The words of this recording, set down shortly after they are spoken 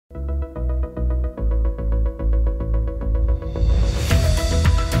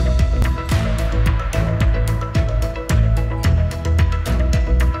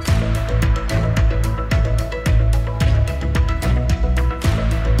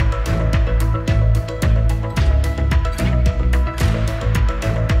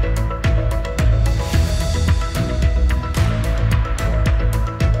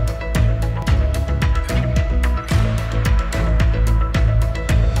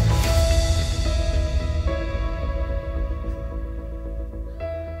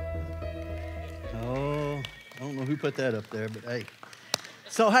put that up there, but hey.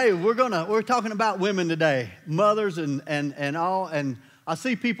 So, hey, we're talking about women today, mothers and all. And I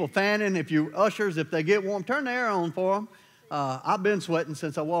see people fanning. If you ushers, if they get warm, turn the air on for them. I've been sweating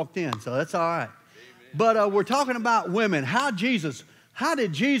since I walked in, so that's all right. Amen. But we're talking about women. How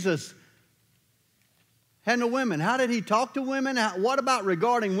did Jesus handle women? How did he talk to women? What about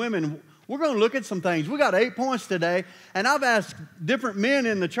regarding women? We're going to look at some things. We got 8 points today, and I've asked different men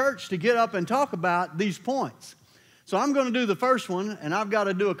in the church to get up and talk about these points. So I'm going to do the first one, and I've got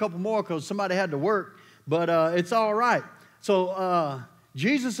to do a couple more because somebody had to work, but it's all right. So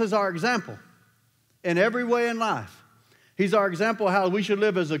Jesus is our example in every way in life. He's our example of how we should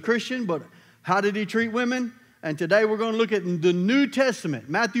live as a Christian, but how did he treat women? And today we're going to look at the New Testament,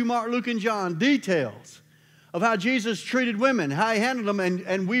 Matthew, Mark, Luke, and John, details of how Jesus treated women, how he handled them,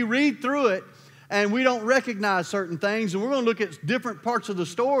 and we read through it, and we don't recognize certain things, and we're going to look at different parts of the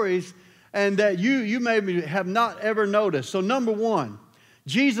stories and that you maybe have not ever noticed. So number one,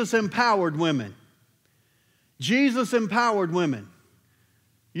 Jesus empowered women. Jesus empowered women.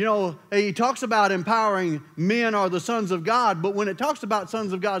 You know, he talks about empowering men are the sons of God, but when it talks about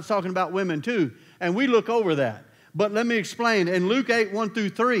sons of God, it's talking about women too. And we look over that. But let me explain. In Luke 8, 1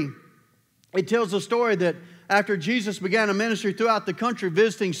 through 3, it tells the story that after Jesus began a ministry throughout the country,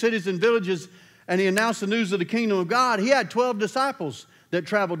 visiting cities and villages, and he announced the news of the kingdom of God, he had 12 disciples that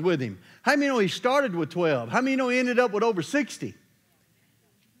traveled with him. How many know he started with 12? How many know he ended up with over 60?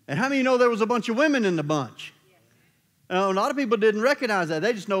 And how many know there was a bunch of women in the bunch? A lot of people didn't recognize that.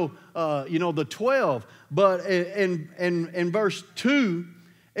 They just know, the 12. But in verse 2,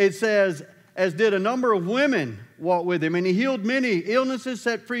 it says, as did a number of women walk with him. And he healed many illnesses,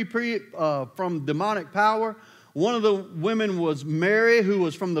 set free from demonic power. One of the women was Mary, who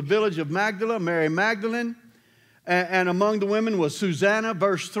was from the village of Magdala, Mary Magdalene. And among the women was Susanna,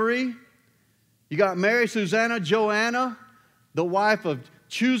 verse 3. You got Mary, Susanna, Joanna, the wife of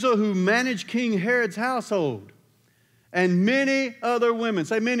Chuza, who managed King Herod's household. And many other women.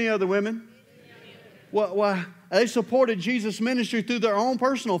 Say many other women. Well, they supported Jesus' ministry through their own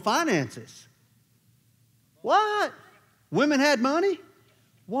personal finances. What? Women had money?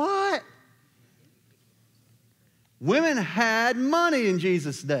 What? Women had money in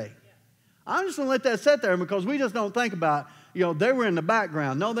Jesus' day. I'm just going to let that sit there because we just don't think about, they were in the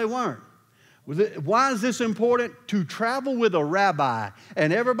background. No, they weren't. Why is this important? To travel with a rabbi.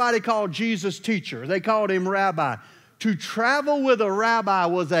 And everybody called Jesus teacher. They called him rabbi. To travel with a rabbi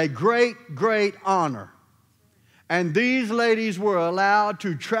was a great, great honor. And these ladies were allowed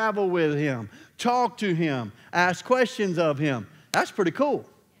to travel with him, talk to him, ask questions of him. That's pretty cool.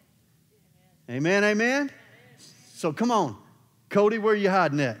 Amen, amen? So come on. Cody, where are you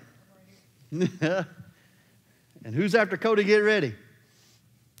hiding at? And who's after Cody? Get ready.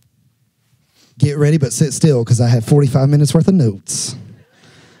 Get ready, but sit still because I have 45 minutes worth of notes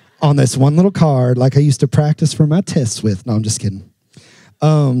on this one little card like I used to practice for my tests with. No, I'm just kidding.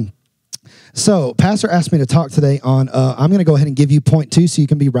 So Pastor asked me to talk today on, I'm going to go ahead and give you point 2 so you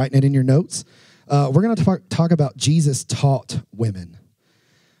can be writing it in your notes. We're going to talk about Jesus taught women,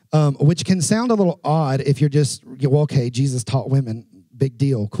 which can sound a little odd if you're just, okay, Jesus taught women, big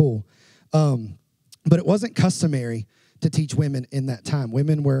deal, cool. But it wasn't customary to teach women in that time.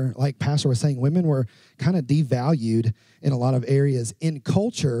 Women were, like Pastor was saying, women were kind of devalued in a lot of areas in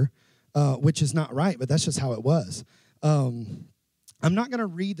culture, which is not right, but that's just how it was. I'm not going to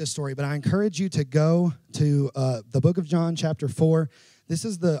read the story, but I encourage you to go to the book of John, chapter 4. This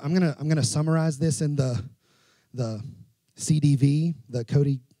is I'm gonna summarize this in the CDV, the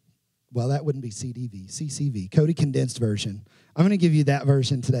Cody. Well, that wouldn't be CDV, CCV, Cody condensed version. I'm going to give you that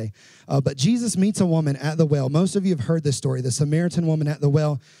version today. But Jesus meets a woman at the well. Most of you have heard this story, the Samaritan woman at the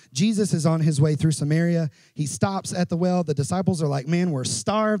well. Jesus is on his way through Samaria. He stops at the well. The disciples are like, man, we're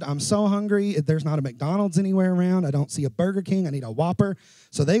starved. I'm so hungry. There's not a McDonald's anywhere around. I don't see a Burger King. I need a Whopper.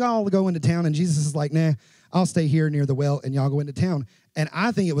 So they all go into town, and Jesus is like, nah, I'll stay here near the well, and y'all go into town. And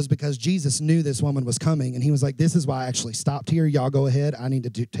I think it was because Jesus knew this woman was coming, and he was like, this is why I actually stopped here. Y'all go ahead. I need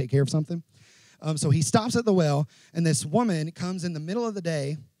to take care of something. So he stops at the well, and this woman comes in the middle of the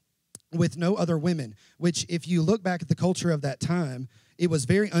day with no other women, which if you look back at the culture of that time, it was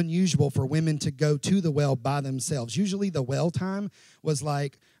very unusual for women to go to the well by themselves. Usually the well time was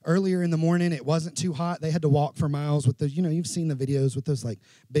like earlier in the morning. It wasn't too hot. They had to walk for miles with the, you've seen the videos with those like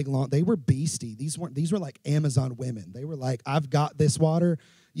big long, they were beastie. These were like Amazon women. They were like, I've got this water.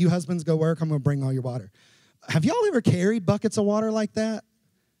 You husbands go work. I'm going to bring all your water. Have y'all ever carried buckets of water like that?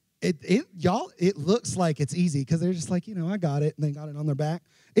 It looks like it's easy because they're just like, I got it, and they got it on their back.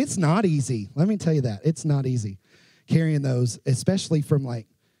 It's not easy. Let me tell you that. It's not easy carrying those, especially from like,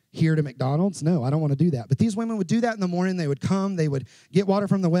 here to McDonald's? No, I don't want to do that. But these women would do that in the morning. They would come, they would get water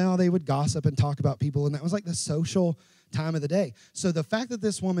from the well, they would gossip and talk about people, and that was like the social time of the day. So the fact that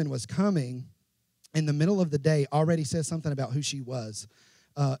this woman was coming in the middle of the day already says something about who she was,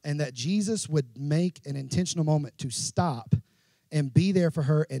 and that Jesus would make an intentional moment to stop and be there for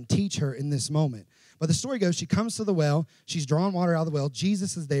her and teach her in this moment. But the story goes, she comes to the well, she's drawing water out of the well,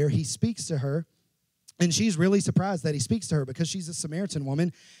 Jesus is there, he speaks to her, and she's really surprised that he speaks to her because she's a Samaritan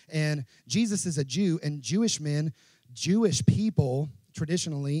woman, and Jesus is a Jew, and Jewish men, Jewish people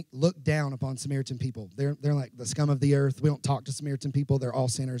traditionally look down upon Samaritan people. They're like the scum of the earth. We don't talk to Samaritan people. They're all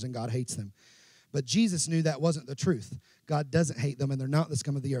sinners, and God hates them. But Jesus knew that wasn't the truth. God doesn't hate them, and they're not the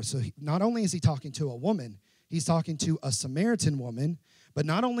scum of the earth. So not only is he talking to a woman, he's talking to a Samaritan woman, but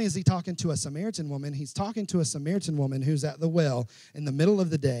not only is he talking to a Samaritan woman, he's talking to a Samaritan woman who's at the well in the middle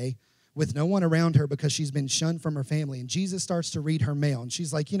of the day with no one around her because she's been shunned from her family. And Jesus starts to read her mail, and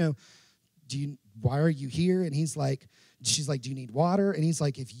she's like, why are you here? And she's like, do you need water? And he's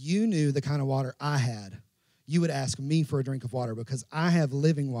like, if you knew the kind of water I had, you would ask me for a drink of water because I have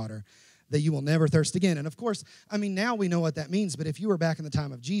living water that you will never thirst again. And of course, now we know what that means, but if you were back in the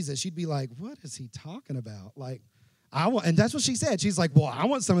time of Jesus, you'd be like, what is he talking about? And that's what she said. She's like, well, I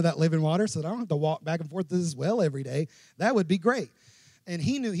want some of that living water so that I don't have to walk back and forth to this well every day. That would be great. And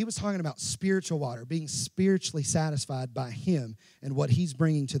he knew he was talking about spiritual water, being spiritually satisfied by him and what he's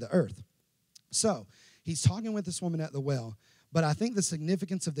bringing to the earth. So he's talking with this woman at the well, but I think the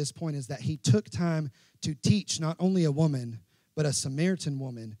significance of this point is that he took time to teach not only a woman, but a Samaritan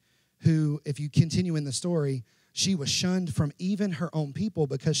woman who, if you continue in the story, she was shunned from even her own people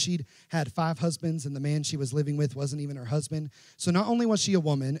because she'd had 5 husbands and the man she was living with wasn't even her husband. So not only was she a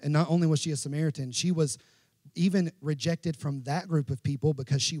woman and not only was she a Samaritan, she was even rejected from that group of people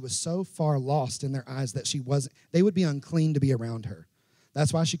because she was so far lost in their eyes that they would be unclean to be around her.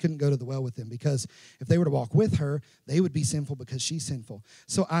 That's why she couldn't go to the well with them, because if they were to walk with her, they would be sinful because she's sinful.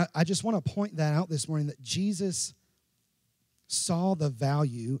 So I just want to point that out this morning, that Jesus saw the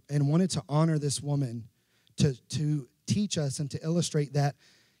value and wanted to honor this woman to teach us and to illustrate that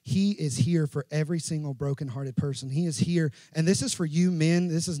he is here for every single brokenhearted person. He is here, and this is for you men.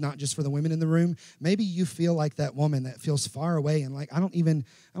 This is not just for the women in the room. Maybe you feel like that woman that feels far away and like I don't even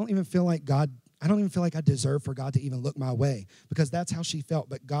feel like I deserve for God to even look my way, because that's how she felt.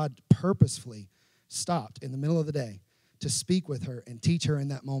 But God purposefully stopped in the middle of the day to speak with her and teach her in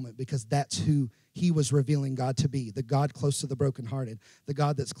that moment, because that's who he was revealing God to be, the God close to the brokenhearted, the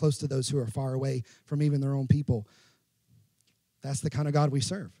God that's close to those who are far away from even their own people. That's the kind of God we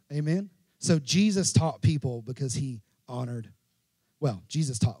serve. Amen? So Jesus taught people because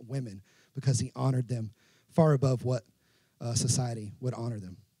Jesus taught women because he honored them far above what society would honor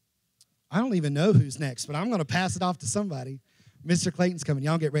them. I don't even know who's next, but I'm going to pass it off to somebody. Mr. Clayton's coming.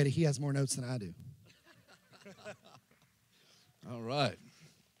 Y'all get ready. He has more notes than I do. All right.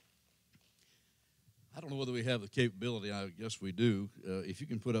 I don't know whether we have the capability. I guess we do. If you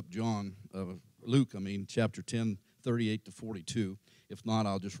can put up Luke, chapter 10, 38 to 42. If not,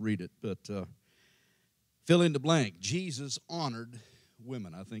 I'll just read it. But fill in the blank. Jesus honored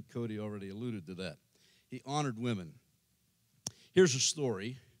women. I think Cody already alluded to that. He honored women. Here's a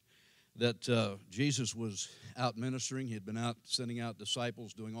story that Jesus was out ministering. He had been out sending out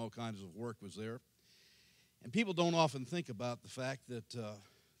disciples, doing all kinds of work was there. And people don't often think about the fact that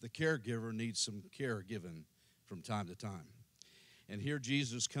the caregiver needs some care given from time to time. And here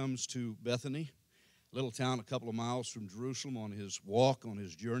Jesus comes to Bethany, a little town a couple of miles from Jerusalem, on his walk, on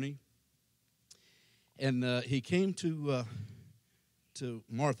his journey. And he came to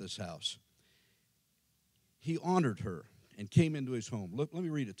Martha's house. He honored her and came into his home. Look, let me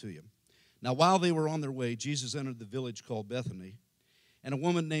read it to you. Now, while they were on their way, Jesus entered the village called Bethany, and a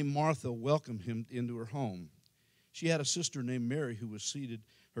woman named Martha welcomed him into her home. She had a sister named Mary who was seated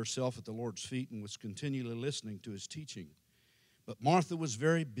herself at the Lord's feet and was continually listening to his teaching. But Martha was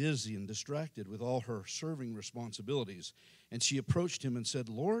very busy and distracted with all her serving responsibilities, and she approached him and said,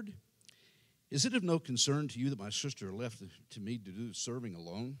 "Lord, is it of no concern to you that my sister left to me to do the serving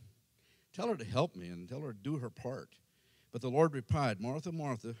alone? Tell her to help me and tell her to do her part." But the Lord replied, "Martha,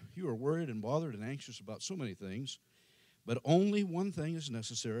 Martha, you are worried and bothered and anxious about so many things, but only one thing is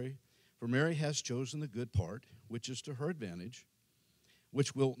necessary. For Mary has chosen the good part, which is to her advantage,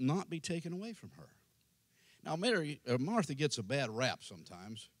 which will not be taken away from her." Now, Martha gets a bad rap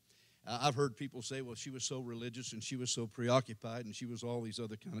sometimes. I've heard people say, well, she was so religious and she was so preoccupied and she was all these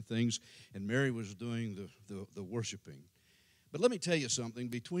other kind of things, and Mary was doing the worshiping. But let me tell you something.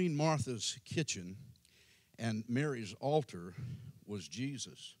 Between Martha's kitchen and Mary's altar was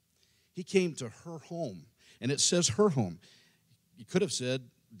Jesus. He came to her home, and it says her home. You could have said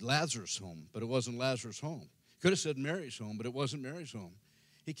Lazarus' home, but it wasn't Lazarus' home. Could have said Mary's home, but it wasn't Mary's home.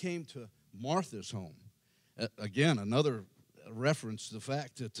 He came to Martha's home. Again, another reference to the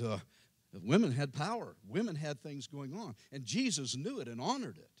fact that women had power. Women had things going on. And Jesus knew it and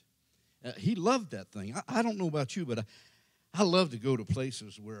honored it. He loved that thing. I don't know about you, but I love to go to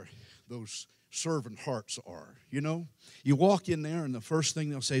places where those servant hearts are. You know, you walk in there and the first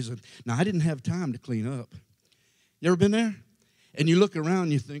thing they'll say is, now, I didn't have time to clean up. You ever been there? And you look around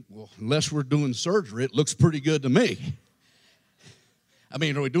and you think, well, unless we're doing surgery, it looks pretty good to me. I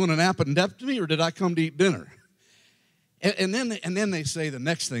mean, are we doing an appendectomy or did I come to eat dinner? And then they say the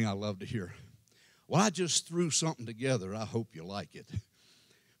next thing I love to hear, well, I just threw something together. I hope you like it.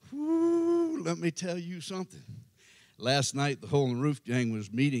 Whoo, let me tell you something. Last night, the Hole in the Roof gang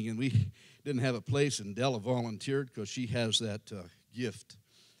was meeting, and we didn't have a place, and Della volunteered because she has that gift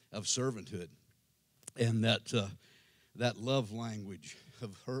of servanthood and that love language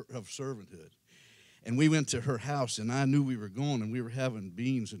of servanthood. And we went to her house, and I knew we were going, and we were having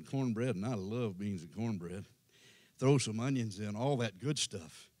beans and cornbread, and I love beans and cornbread. Throw some onions in, all that good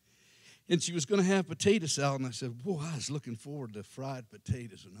stuff. And she was going to have potato salad, and I said, boy, I was looking forward to fried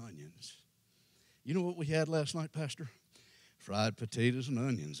potatoes and onions. You know what we had last night, Pastor? Fried potatoes and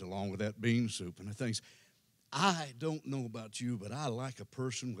onions along with that bean soup and the things. I don't know about you, but I like a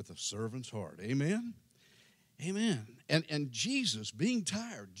person with a servant's heart. Amen? Amen. And Jesus being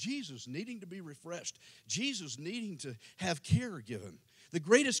tired, Jesus needing to be refreshed, Jesus needing to have care given, the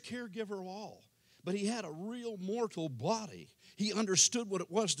greatest caregiver of all. But he had a real mortal body. He understood what it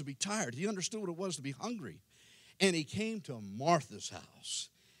was to be tired. He understood what it was to be hungry. And he came to Martha's house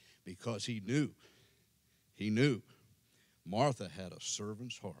because he knew Martha had a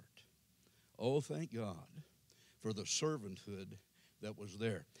servant's heart. Oh, thank God for the servanthood that was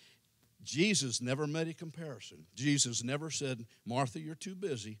there. Jesus never made a comparison. Jesus never said, Martha, you're too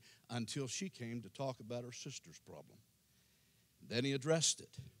busy, until she came to talk about her sister's problem. Then he addressed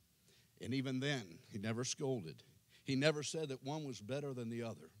it. And even then, he never scolded. He never said that one was better than the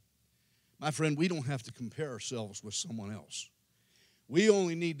other. My friend, we don't have to compare ourselves with someone else. We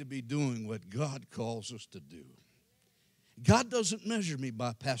only need to be doing what God calls us to do. God doesn't measure me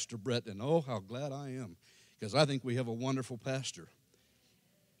by Pastor Brett, and oh, how glad I am, because I think we have a wonderful pastor.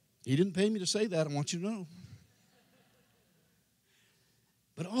 He didn't pay me to say that, I want you to know.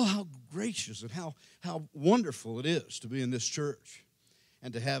 But oh, how gracious and how wonderful it is to be in this church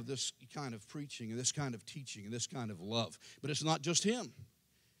and to have this kind of preaching and this kind of teaching and this kind of love. But it's not just him.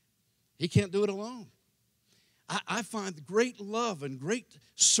 He can't do it alone. I find great love and great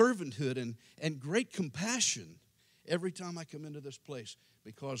servanthood and great compassion every time I come into this place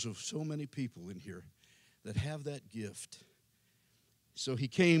because of so many people in here that have that gift. So he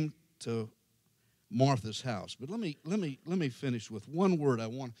came to Martha's house. But let me finish with one word I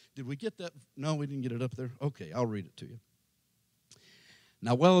want. Did we get that? No, we didn't get it up there? Okay, I'll read it to you.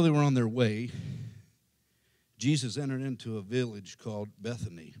 Now, while they were on their way, Jesus entered into a village called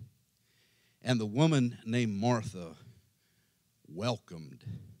Bethany, and the woman named Martha welcomed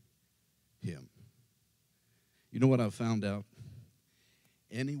him. You know what I found out?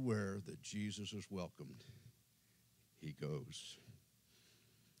 Anywhere that Jesus is welcomed, he goes.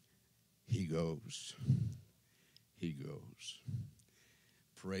 He goes. He goes.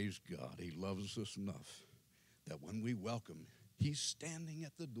 Praise God. He loves us enough that when we welcome him, he's standing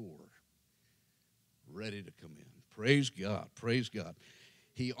at the door, ready to come in. Praise God. Praise God.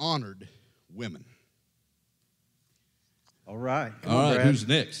 He honored women. All right. All right, Brad. Who's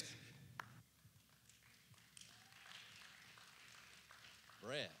next?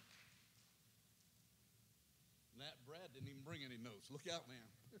 Brad. Brad didn't even bring any notes. Look out, man.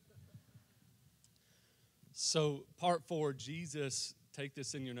 So, part 4, Jesus, take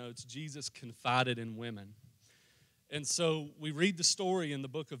this in your notes, Jesus confided in women. And so we read the story in the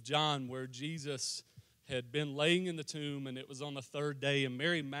book of John where Jesus had been laying in the tomb, and it was on the 3rd day, and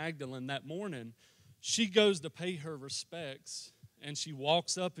Mary Magdalene that morning, she goes to pay her respects, and she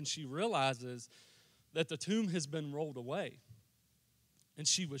walks up and she realizes that the tomb has been rolled away. And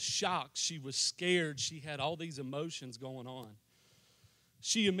she was shocked, she was scared, she had all these emotions going on.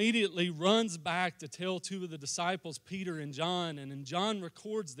 She immediately runs back to tell 2 of the disciples, Peter and John, and when John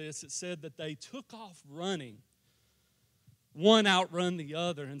records this, it said that they took off running. One outrun the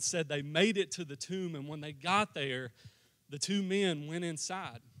other and said they made it to the tomb, and when they got there, the 2 men went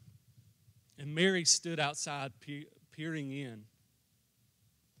inside. And Mary stood outside peering in.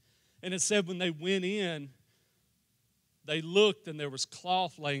 And it said when they went in, they looked and there was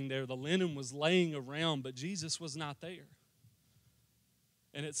cloth laying there. The linen was laying around, but Jesus was not there.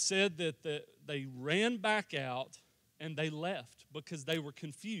 And it said that they ran back out and they left because they were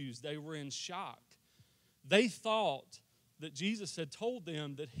confused. They were in shock. They thought that Jesus had told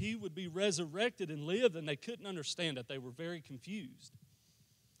them that he would be resurrected and live, and they couldn't understand it. They were very confused.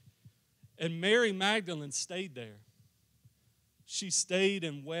 And Mary Magdalene stayed there. She stayed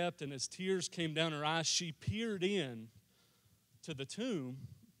and wept, and as tears came down her eyes, she peered in to the tomb.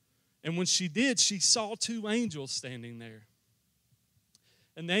 And when she did, she saw two angels standing there.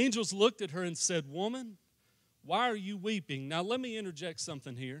 And the angels looked at her and said, "Woman, why are you weeping?" Now, let me interject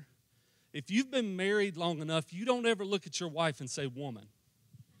something here. If you've been married long enough, you don't ever look at your wife and say, "Woman."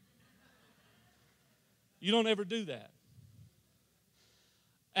 You don't ever do that.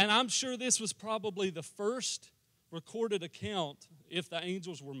 And I'm sure this was probably the first recorded account, if the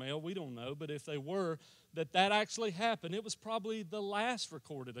angels were male, we don't know, but if they were, that actually happened. It was probably the last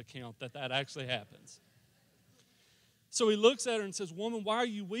recorded account that actually happens. So he looks at her and says, "Woman, why are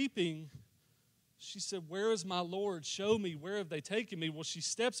you weeping?" She said, "Where is my Lord? Show me, where have they taken me?" Well, she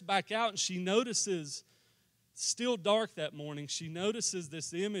steps back out and she notices, still dark that morning, she notices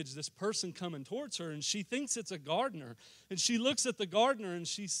this image, this person coming towards her, and she thinks it's a gardener. And she looks at the gardener and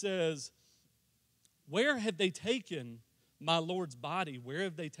she says, "Where have they taken my Lord's body? Where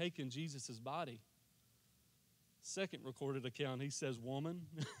have they taken Jesus' body?" Second recorded account, he says, "Woman."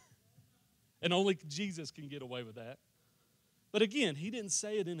 And only Jesus can get away with that. But again, he didn't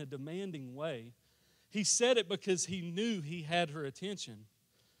say it in a demanding way. He said it because he knew he had her attention.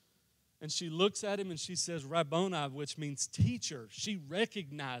 And she looks at him and she says, "Rabboni," which means teacher. She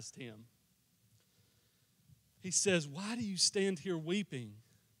recognized him. He says, "Why do you stand here weeping?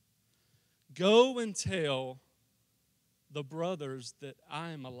 Go and tell the brothers that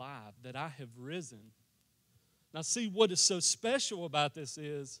I am alive, that I have risen." Now, see, what is so special about this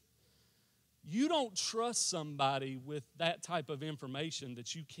is you don't trust somebody with that type of information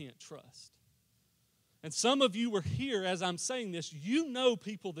that you can't trust. And some of you were here as I'm saying this, you know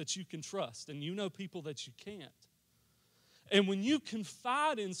people that you can trust and you know people that you can't. And when you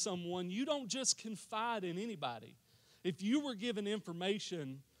confide in someone, you don't just confide in anybody. If you were given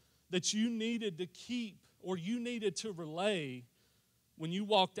information that you needed to keep or you needed to relay when you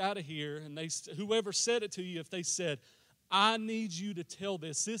walked out of here, and whoever said it to you, if they said, "I need you to tell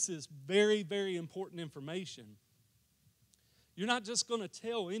this is very, very important information," you're not just going to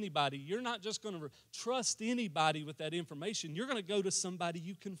tell anybody. You're not just going to trust anybody with that information. You're going to go to somebody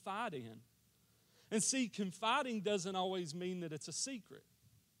you confide in. And see, confiding doesn't always mean that it's a secret.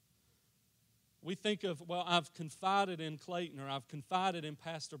 We think of, well, I've confided in Clayton, or I've confided in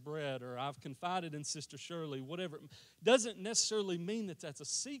Pastor Brett, or I've confided in Sister Shirley, whatever. It doesn't necessarily mean that that's a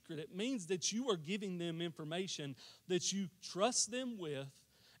secret. It means that you are giving them information that you trust them with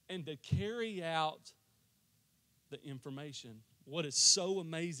and to carry out the information. What is so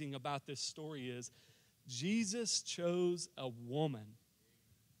amazing about this story is Jesus chose a woman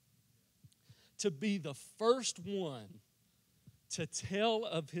to be the first one to tell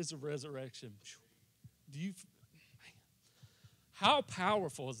of his resurrection. How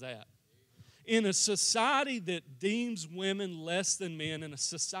powerful is that? In a society that deems women less than men, in a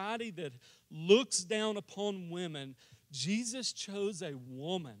society that looks down upon women, Jesus chose a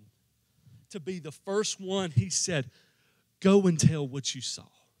woman to be the first one. He said, "Go and tell what you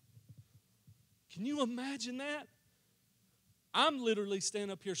saw." Can you imagine that? I'm literally standing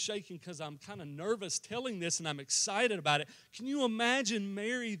up here shaking because I'm kind of nervous telling this and I'm excited about it. Can you imagine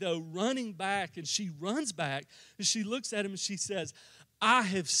Mary, though, running back, and she runs back and she looks at him and she says, "I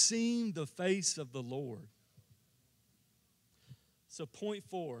have seen the face of the Lord." So point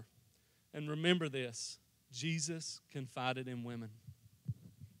 4, and remember this, Jesus confided in women.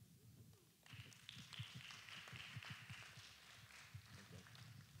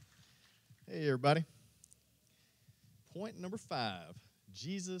 Hey, everybody. Point number 5,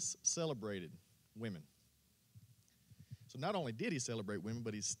 Jesus celebrated women. So not only did he celebrate women,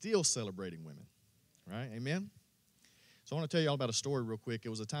 but he's still celebrating women, right? Amen? So I want to tell you all about a story real quick. It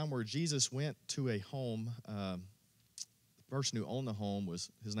was a time where Jesus went to a home. The person who owned the home,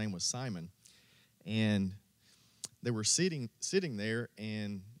 his name was Simon. And they were sitting there,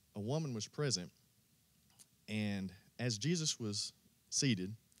 and a woman was present. And as Jesus was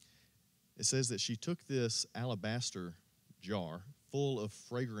seated, it says that she took this alabaster jar full of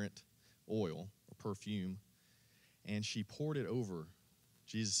fragrant oil or perfume, and she poured it over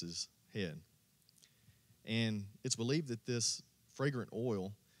Jesus' head. And it's believed that this fragrant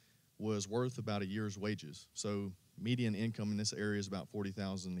oil was worth about a year's wages. So median income in this area is about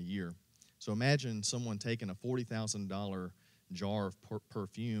 $40,000 a year. So imagine someone taking a $40,000 jar of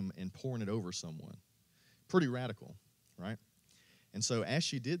perfume and pouring it over someone. Pretty radical, right? And so as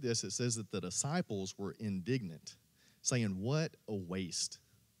she did this, it says that the disciples were indignant saying, what a waste.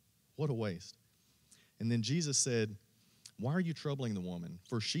 What a waste. And then Jesus said, why are you troubling the woman?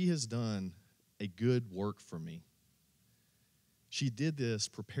 For she has done a good work for me. She did this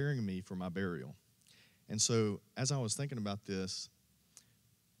preparing me for my burial. And so as I was thinking about this,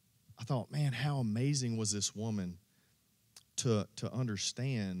 I thought, man, how amazing was this woman to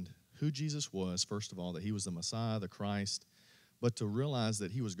understand who Jesus was, first of all, that he was the Messiah, the Christ, but to realize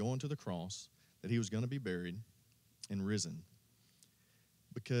that he was going to the cross, that he was going to be buried and risen.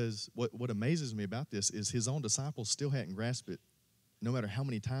 Because what amazes me about this is his own disciples still hadn't grasped it, no matter how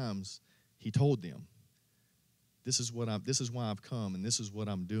many times he told them, this is why I've come, and this is what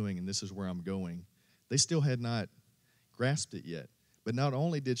I'm doing, and this is where I'm going. They still had not grasped it yet. But not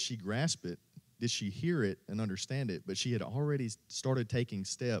only did she grasp it, did she hear it and understand it, but she had already started taking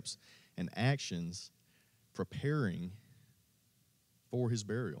steps and actions preparing for his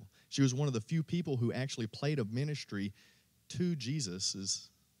burial. She was one of the few people who actually played a ministry to Jesus'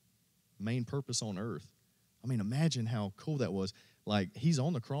 main purpose on earth. I mean, imagine how cool that was. Like, he's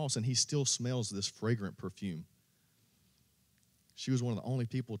on the cross and he still smells this fragrant perfume. She was one of the only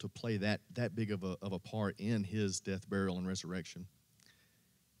people to play that big of a part in his death, burial, and resurrection.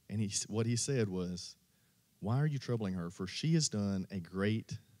 And what he said was, why are you troubling her? For she has done a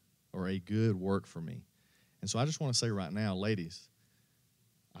great or a good work for me. And so I just want to say right now, ladies,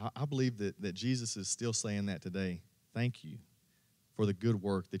 I believe that Jesus is still saying that today. Thank you for the good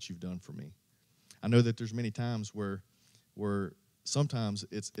work that you've done for me. I know that there's many times where sometimes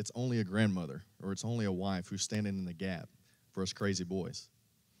it's only a grandmother or it's only a wife who's standing in the gap for us crazy boys.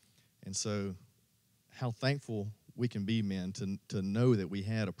 And so how thankful we can be, men, to know that we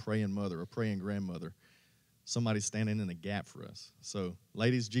had a praying mother, a praying grandmother, somebody standing in the gap for us. So,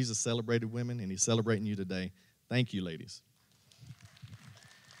 ladies, Jesus celebrated women, and he's celebrating you today. Thank you, ladies.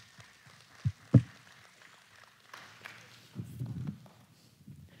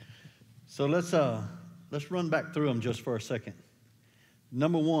 So let's run back through them just for a second.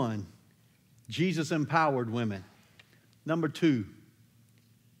 Number one, Jesus empowered women. Number two,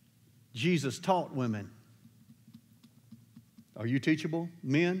 Jesus taught women. Are you teachable,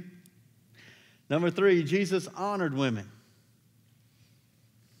 men? Number three, Jesus honored women.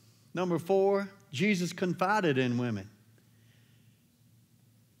 Number four, Jesus confided in women.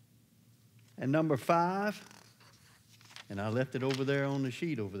 And number five, and I left it over there on the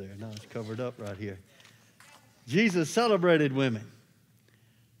sheet over there. No, it's covered up right here. Jesus celebrated women.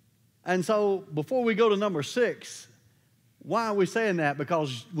 And so before we go to number 6, why are we saying that?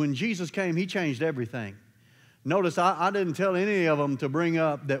 Because when Jesus came, he changed everything. Notice I didn't tell any of them to bring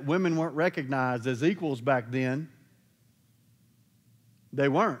up that women weren't recognized as equals back then. They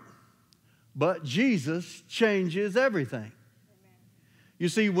weren't. But Jesus changes everything. Amen. You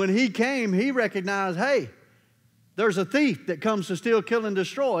see, when he came, he recognized, hey, there's a thief that comes to steal, kill, and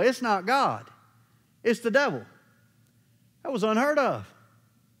destroy. It's not God. It's the devil. That was unheard of.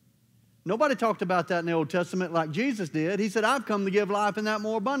 Nobody talked about that in the Old Testament like Jesus did. He said, I've come to give life and that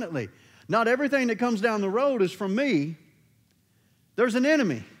more abundantly. Not everything that comes down the road is from me. There's an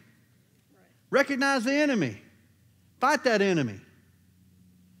enemy. Right. Recognize the enemy. Fight that enemy.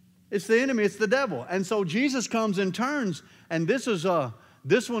 It's the enemy. It's the devil. And so Jesus comes and turns, and this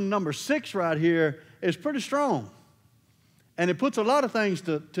one, number 6 right here, is pretty strong. And it puts a lot of things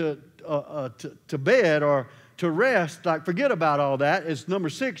to bed or to rest, like forget about all that. It's number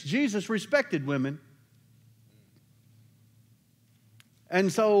 6, Jesus respected women.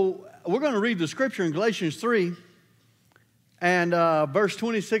 And so we're going to read the scripture in Galatians 3 and verse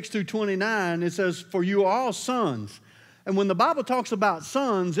 26 through 29. It says, for you are all sons. And when the Bible talks about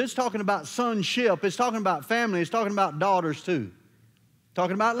sons, it's talking about sonship. It's talking about family. It's talking about daughters too.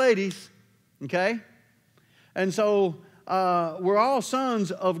 Talking about ladies, okay? And so we're all sons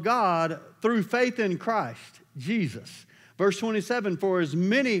of God through faith in Christ, Jesus. Verse 27, for as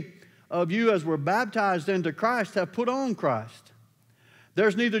many of you as were baptized into Christ have put on Christ.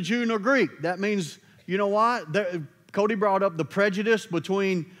 There's neither Jew nor Greek. That means, you know what? Cody brought up the prejudice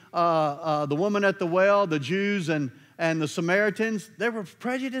between the woman at the well, the Jews and the Samaritans. There was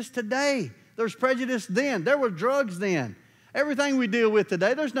prejudice today. There's prejudice then. There were drugs then. Everything we deal with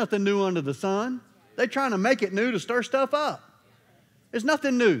today, there's nothing new under the sun. They're trying to make it new to stir stuff up. It's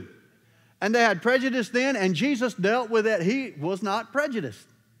nothing new. And they had prejudice then, and Jesus dealt with it. He was not prejudiced.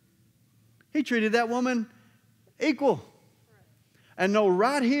 He treated that woman equal. And no,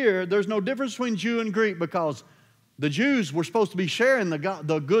 right here, there's no difference between Jew and Greek, because the Jews were supposed to be sharing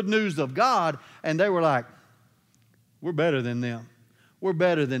the good news of God, and they were like, we're better than them. We're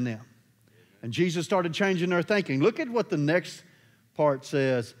better than them. And Jesus started changing their thinking. Look at what the next part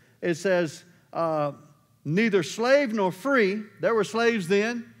says. It says, neither slave nor free. There were slaves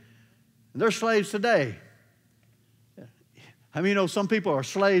then, and they're slaves today. How many know some people are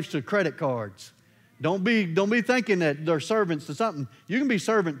slaves to credit cards? Don't be thinking that they're servants to something. You can be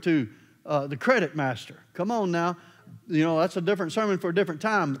servant to the credit master. Come on now. You know, that's a different sermon for a different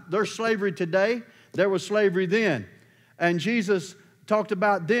time. There's slavery today. There was slavery then. And Jesus talked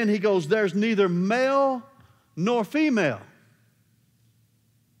about then, he goes, there's neither male nor female.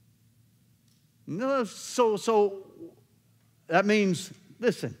 No, so that means,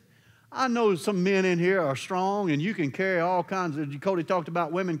 listen, I know some men in here are strong and you can carry all kinds of, Cody talked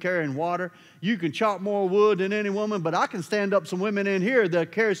about women carrying water. You can chop more wood than any woman, but I can stand up some women in here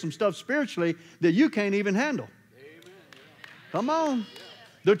that carry some stuff spiritually that you can't even handle. Amen. Come on.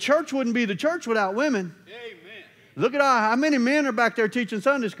 The church wouldn't be the church without women. Amen. Look at how many men are back there teaching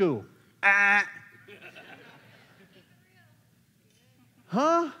Sunday school.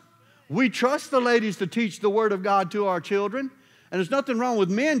 Huh? We trust the ladies to teach the Word of God to our children. And there's nothing wrong with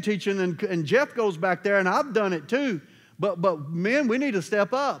men teaching, and Jeff goes back there, and I've done it too. But men, we need to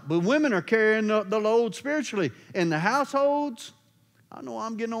step up. But women are carrying the load spiritually. In the households, I know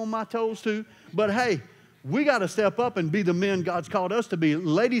I'm getting on my toes too, but hey, we got to step up and be the men God's called us to be.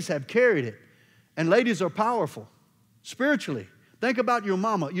 Ladies have carried it, and ladies are powerful spiritually. Think about your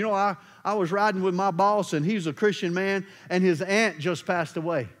mama. You know, I was riding with my boss, and he's a Christian man, and his aunt just passed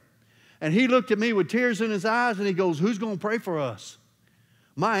away. And he looked at me with tears in his eyes, and he goes, who's going to pray for us?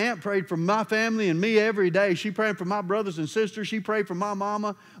 My aunt prayed for my family and me every day. She prayed for my brothers and sisters. She prayed for my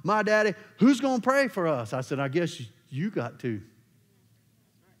mama, my daddy. Who's going to pray for us? I said, I guess you got to.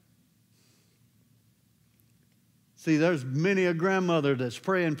 See, there's many a grandmother that's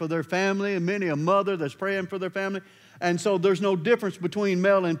praying for their family and many a mother that's praying for their family. And so there's no difference between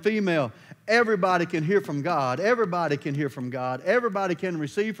male and female. Everybody can hear from God. Everybody can hear from God. Everybody can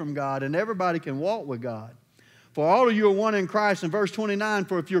receive from God. And everybody can walk with God. For all of you are one in Christ. In verse 29,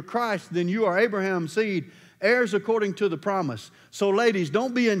 for if you're Christ, then you are Abraham's seed, heirs according to the promise. So ladies,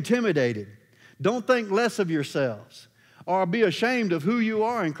 don't be intimidated. Don't think less of yourselves or be ashamed of who you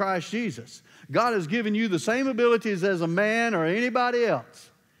are in Christ Jesus. God has given you the same abilities as a man or anybody else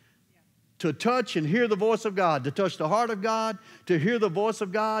to touch and hear the voice of God, to touch the heart of God, to hear the voice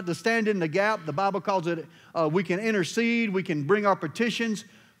of God, to stand in the gap. The Bible calls it, we can intercede, we can bring our petitions.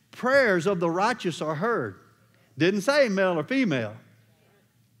 Prayers of the righteous are heard. Didn't say male or female.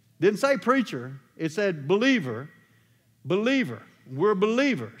 Didn't say preacher. It said believer, believer. We're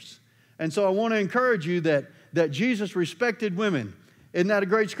believers. And so I want to encourage you that Jesus respected women. Isn't that a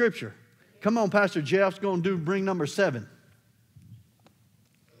great scripture? Come on, Pastor Jeff's going to bring number 7.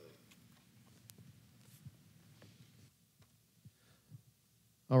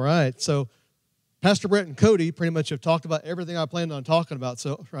 All right, so Pastor Brett and Cody pretty much have talked about everything I planned on talking about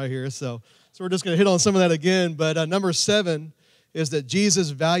right here. So we're just going to hit on some of that again. But number 7 is that Jesus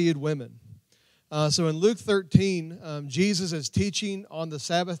valued women. So in Luke 13, Jesus is teaching on the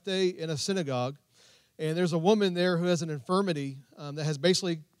Sabbath day in a synagogue. And there's a woman there who has an infirmity that has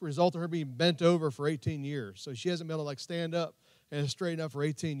basically resulted in her being bent over for 18 years. So she hasn't been able to stand up and straighten up for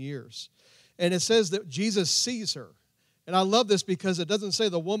 18 years. And it says that Jesus sees her. And I love this because it doesn't say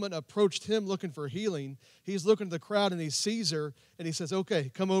the woman approached him looking for healing. He's looking at the crowd and he sees her and he says,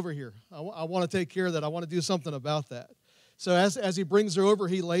 okay, come over here. I want to take care of that. I want to do something about that. So as he brings her over,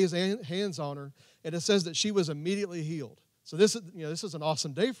 he lays hands on her, and it says that she was immediately healed. So this is an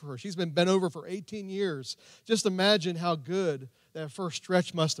awesome day for her. She's been bent over for 18 years. Just imagine how good that first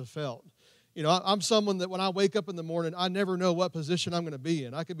stretch must have felt. You know, I'm someone that when I wake up in the morning, I never know what position I'm going to be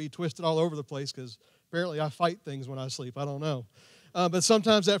in. I could be twisted all over the place because apparently I fight things when I sleep. I don't know. But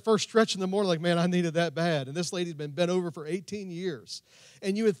sometimes that first stretch in the morning, like, man, I needed that bad. And this lady's been bent over for 18 years.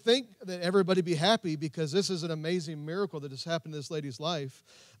 And you would think that everybody be happy because this is an amazing miracle that has happened in this lady's life.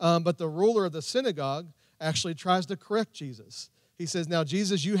 But the ruler of the synagogue actually tries to correct Jesus. He says, now,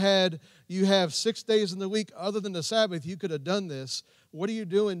 Jesus, you have 6 days in the week other than the Sabbath. You could have done this. What are you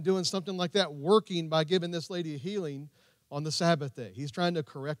doing something like that, working by giving this lady a healing on the Sabbath day? He's trying to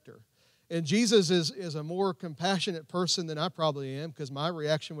correct her. And Jesus is a more compassionate person than I probably am, because my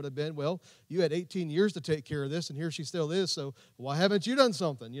reaction would have been, well, you had 18 years to take care of this, and here she still is, so why haven't you done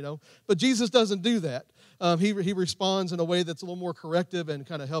something, you know? But Jesus doesn't do that. He responds in a way that's a little more corrective and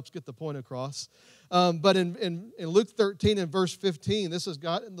kind of helps get the point across. But in Luke 13 and verse 15, this is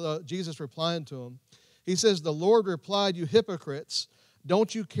Jesus replying to him. He says, the Lord replied, you hypocrites,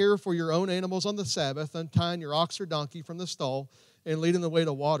 don't you care for your own animals on the Sabbath, untying your ox or donkey from the stall and leading them away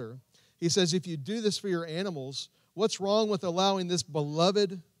to water? He says, if you do this for your animals, what's wrong with allowing this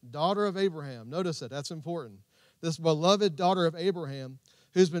beloved daughter of Abraham? Notice that, that's important. This beloved daughter of Abraham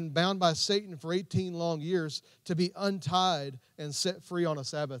who's been bound by Satan for 18 long years to be untied and set free on a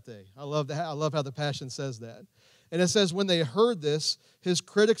Sabbath day. I love that. I love how the Passion says that. And it says, when they heard this, his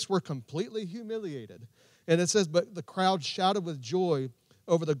critics were completely humiliated. And it says, but the crowd shouted with joy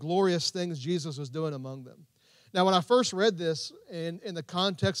over the glorious things Jesus was doing among them. Now, when I first read this in the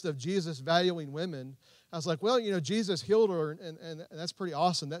context of Jesus valuing women, I was like, well, Jesus healed her, and that's pretty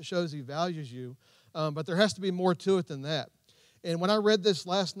awesome. That shows he values you. But there has to be more to it than that. And when I read this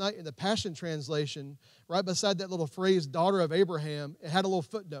last night in the Passion Translation, right beside that little phrase, daughter of Abraham, it had a little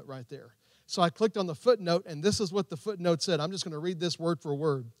footnote right there. So I clicked on the footnote, and this is what the footnote said. I'm just going to read this word for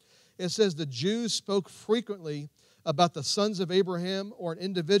word. It says, the Jews spoke frequently about the sons of Abraham or an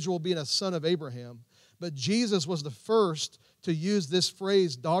individual being a son of Abraham. But Jesus was the first to use this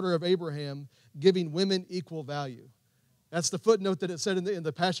phrase, daughter of Abraham, giving women equal value. That's the footnote that it said in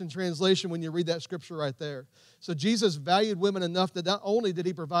the Passion Translation when you read that scripture right there. So Jesus valued women enough that not only did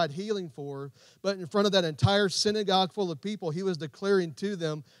he provide healing for her, but in front of that entire synagogue full of people, he was declaring to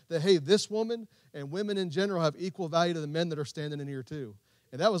them that, hey, this woman and women in general have equal value to the men that are standing in here too.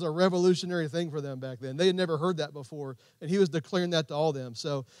 And that was a revolutionary thing for them back then. They had never heard that before, and he was declaring that to all them.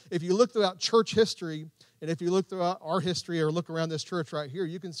 So if you look throughout church history, and if you look throughout our history or look around this church right here,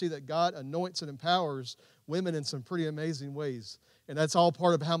 you can see that God anoints and empowers women in some pretty amazing ways. And that's all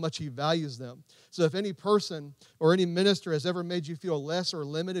part of how much he values them. So if any person or any minister has ever made you feel less or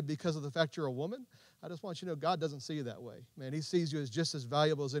limited because of the fact you're a woman, I just want you to know God doesn't see you that way. Man, he sees you as just as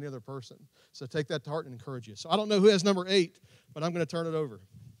valuable as any other person. So take that to heart and encourage you. So I don't know who has number 8, but I'm going to turn it over.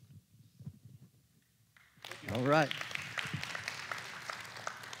 All right.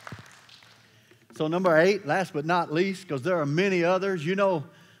 So number 8, last but not least, because there are many others.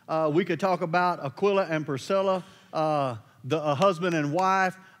 We could talk about Aquila and Priscilla, the husband and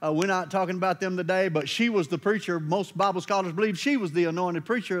wife. We're not talking about them today, but she was the preacher. Most Bible scholars believe she was the anointed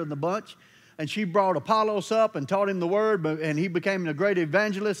preacher in the bunch. And she brought Apollos up and taught him the word, and he became a great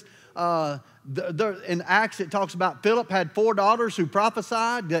evangelist. In Acts, it talks about Philip had 4 daughters who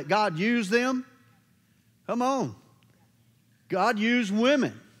prophesied that God used them. Come on. God used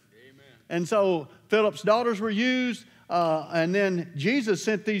women. Amen. And so Philip's daughters were used, and then Jesus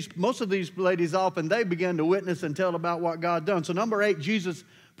sent most of these ladies off, and they began to witness and tell about what God done. So number 8, Jesus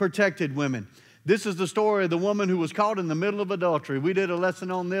protected women. This is the story of the woman who was caught in the middle of adultery. We did a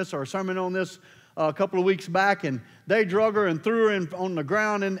lesson on this, or a sermon on this, a couple of weeks back, and they drug her and threw her on the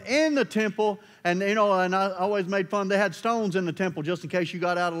ground in the temple. And and I always made fun. They had stones in the temple just in case you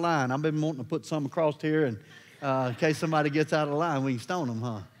got out of line. I've been wanting to put some across here, and in case somebody gets out of line, we can stone them,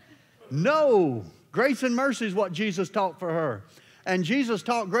 huh? No, grace and mercy is what Jesus taught for her. And Jesus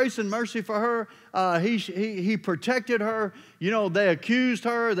taught grace and mercy for her. He protected her. They accused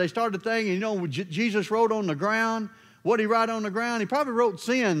her. They started thinking, Jesus wrote on the ground. What did he write on the ground? He probably wrote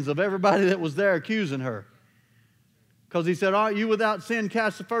sins of everybody that was there accusing her. Because he said, all right, you without sin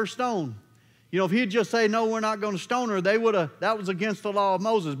cast the first stone. If he'd just say, no, we're not going to stone her, that was against the law of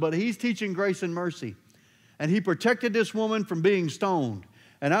Moses. But he's teaching grace and mercy. And he protected this woman from being stoned.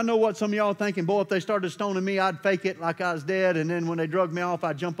 And I know what some of y'all are thinking, boy, if they started stoning me, I'd fake it like I was dead, and then when they drug me off,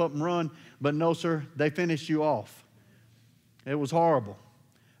 I'd jump up and run. But no, sir, they finished you off. It was horrible.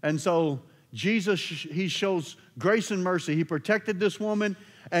 And so Jesus, he shows grace and mercy. He protected this woman,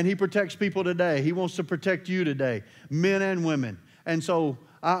 and he protects people today. He wants to protect you today, men and women. And so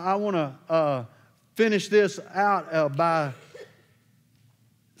I want to finish this out by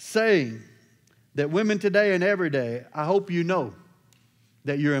saying that women today and every day, I hope you know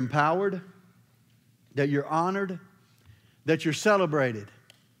that you're empowered, that you're honored, that you're celebrated,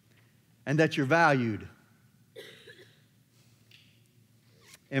 and that you're valued.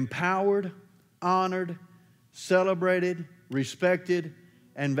 Empowered, honored, celebrated, respected,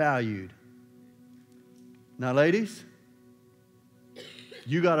 and valued. Now, ladies,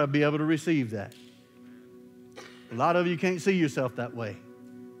 you got to be able to receive that. A lot of you can't see yourself that way.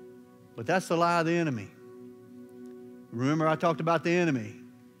 But that's the lie of the enemy. Remember, I talked about the enemy.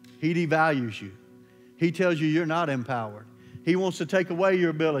 He devalues you. He tells you you're not empowered. He wants to take away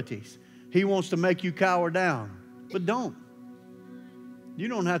your abilities. He wants to make you cower down. But don't. You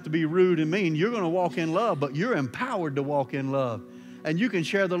don't have to be rude and mean. You're going to walk in love, but you're empowered to walk in love. And you can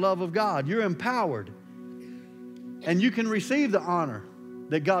share the love of God. You're empowered. And you can receive the honor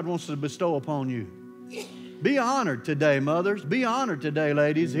that God wants to bestow upon you. Be honored today, mothers. Be honored today,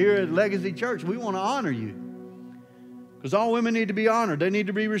 ladies. Here at Legacy Church, we want to honor you. Because all women need to be honored. They need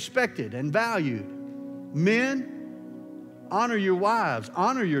to be respected and valued. Men, honor your wives.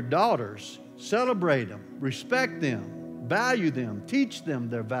 Honor your daughters. Celebrate them. Respect them. Value them. Teach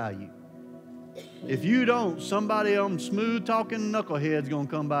them their value. If you don't, somebody on smooth talking knucklehead's going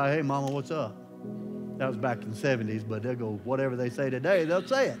to come by, hey, mama, what's up? That was back in the 70s, but they'll go, whatever they say today, they'll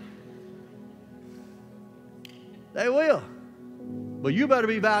say it. They will. But you better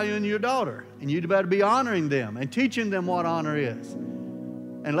be valuing your daughter, and you better be honoring them and teaching them what honor is.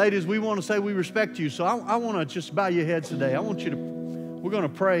 And ladies, we want to say we respect you, so I want to just bow your heads today. I want you to, we're going to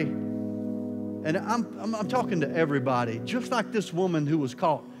pray. And I'm talking to everybody, just like this woman who was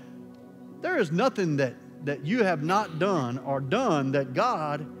caught. There is nothing that you have not done or done that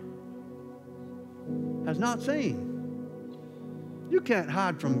God has not seen. You can't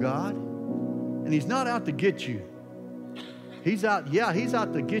hide from God, and He's not out to get you. He's out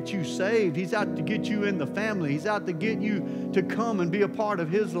to get you saved. He's out to get you in the family. He's out to get you to come and be a part of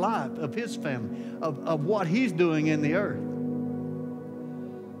His life, of His family, of what He's doing in the earth.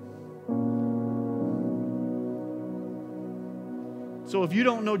 So if you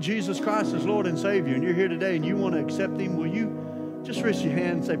don't know Jesus Christ as Lord and Savior, and you're here today and you want to accept Him, will you just raise your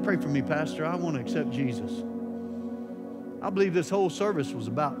hand and say, pray for me, Pastor. I want to accept Jesus. I believe this whole service was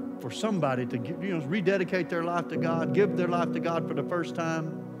about for somebody to rededicate their life to God, give their life to God for the first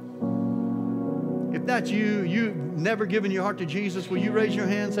time. If that's you, you've never given your heart to Jesus, will you raise your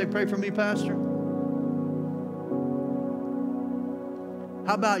hand and say, pray for me, Pastor?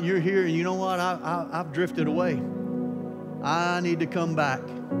 How about you're here and you know what? I've drifted away. I need to come back.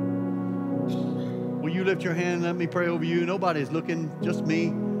 Will you lift your hand and let me pray over you? Nobody's looking, just me.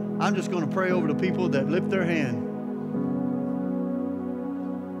 I'm just going to pray over the people that lift their hand.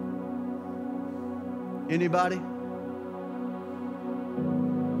 Anybody?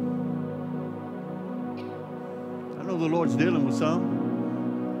 I know the Lord's dealing with some.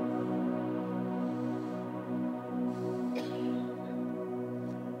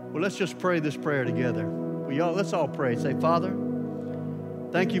 Well, let's just pray this prayer together. Let's all pray. Say, Father,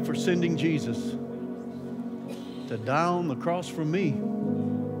 thank you for sending Jesus to die on the cross for me,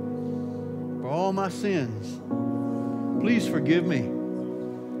 for all my sins. Please forgive me.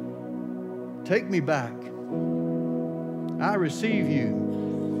 Take me back. I receive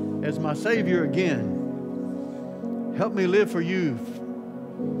you as my Savior again. Help me live for you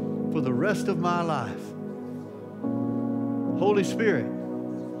for the rest of my life. Holy Spirit,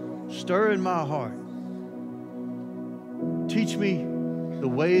 stir in my heart. Teach me the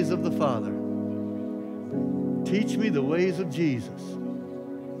ways of the Father. Teach me the ways of Jesus.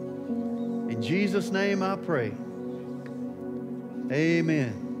 In Jesus' name I pray.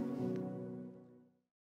 Amen.